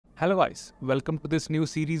Hello guys, welcome to this new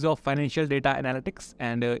series of financial data analytics,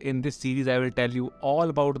 and in this series I will tell you all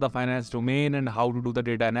about the finance domain and how to do the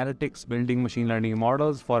data analytics, building machine learning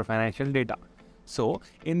models for financial data. So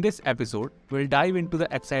in this episode, we'll dive into the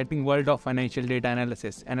exciting world of financial data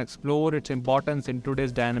analysis and explore its importance in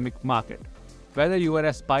today's dynamic market. Whether you are an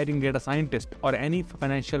aspiring data scientist or any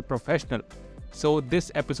financial professional, so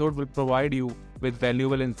this episode will provide you with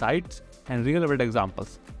valuable insights and real-world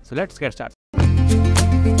examples. So let's get started.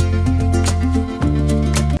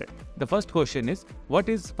 The first question is, what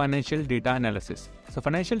is financial data analysis? So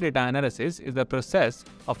financial data analysis is the process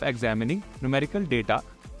of examining numerical data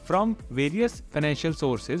from various financial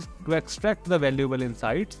sources to extract the valuable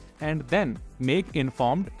insights and then make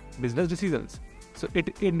informed business decisions. So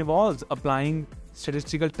it involves applying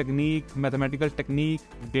statistical technique, mathematical technique,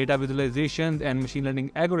 data visualizations, and machine learning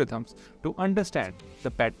algorithms to understand the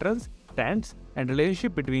patterns, trends, and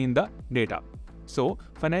relationship between the data. So,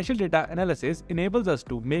 financial data analysis enables us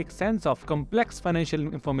to make sense of complex financial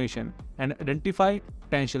information and identify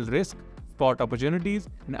potential risks, spot opportunities,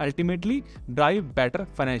 and ultimately drive better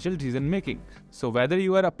financial decision making. So, whether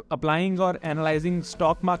you are applying or analyzing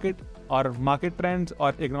stock market or market trends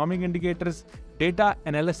or economic indicators, data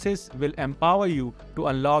analysis will empower you to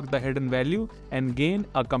unlock the hidden value and gain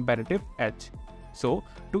a competitive edge. So,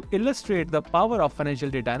 to illustrate the power of financial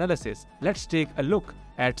data analysis, let's take a look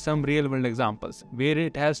at some real-world examples where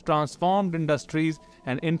it has transformed industries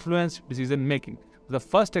and influenced decision-making. The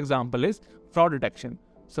first example is fraud detection.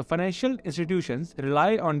 So, financial institutions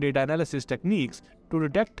rely on data analysis techniques to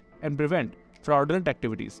detect and prevent fraudulent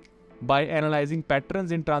activities. By analyzing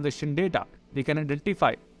patterns in transaction data, they can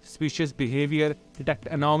identify suspicious behavior, detect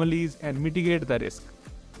anomalies, and mitigate the risk.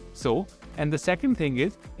 And the second thing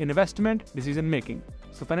is investment decision making.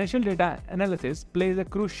 So financial data analysis plays a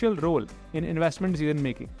crucial role in investment decision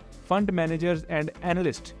making. Fund managers and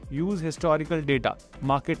analysts use historical data,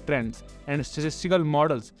 market trends, and statistical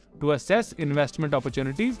models to assess investment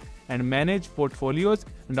opportunities and manage portfolios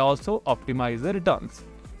and also optimize the returns.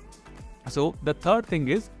 So the third thing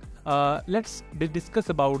is, let's discuss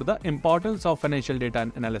about the importance of financial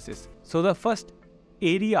data analysis. So the first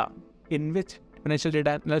area in which financial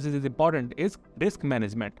data analysis is important is risk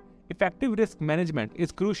management. Effective risk management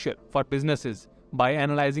is crucial for businesses. By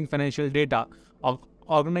analyzing financial data,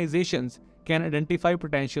 organizations can identify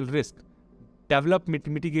potential risk, develop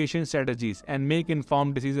mitigation strategies, and make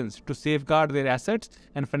informed decisions to safeguard their assets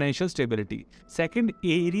and financial stability. Second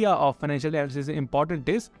area of financial analysis important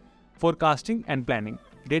is forecasting and planning.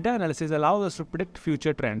 Data analysis allows us to predict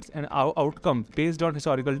future trends and outcomes based on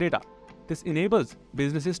historical data. This enables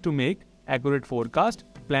businesses to make accurate forecast,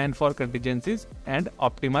 plan for contingencies, and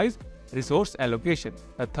optimize resource allocation.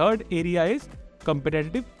 The third area is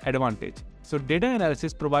competitive advantage. So data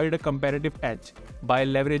analysis provides a competitive edge. By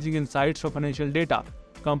leveraging insights from financial data,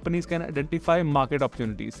 companies can identify market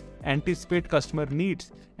opportunities, anticipate customer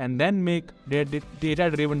needs, and then make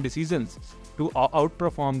data-driven decisions to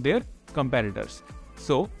outperform their competitors.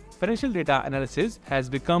 So financial data analysis has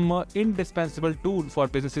become an indispensable tool for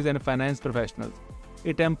businesses and finance professionals.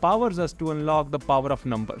 It empowers us to unlock the power of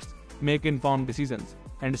numbers, make informed decisions,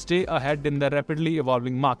 and stay ahead in the rapidly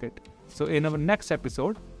evolving market. So in our next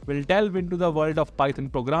episode, we'll delve into the world of Python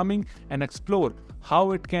programming and explore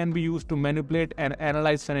how it can be used to manipulate and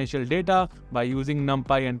analyze financial data by using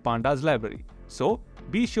NumPy and Pandas library. So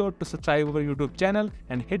be sure to subscribe our YouTube channel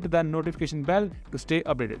and hit the notification bell to stay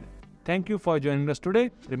updated. Thank you for joining us today.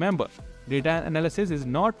 Remember, data analysis is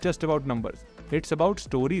not just about numbers. It's about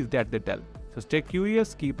stories that they tell. So stay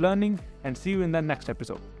curious, keep learning, and see you in the next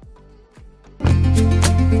episode.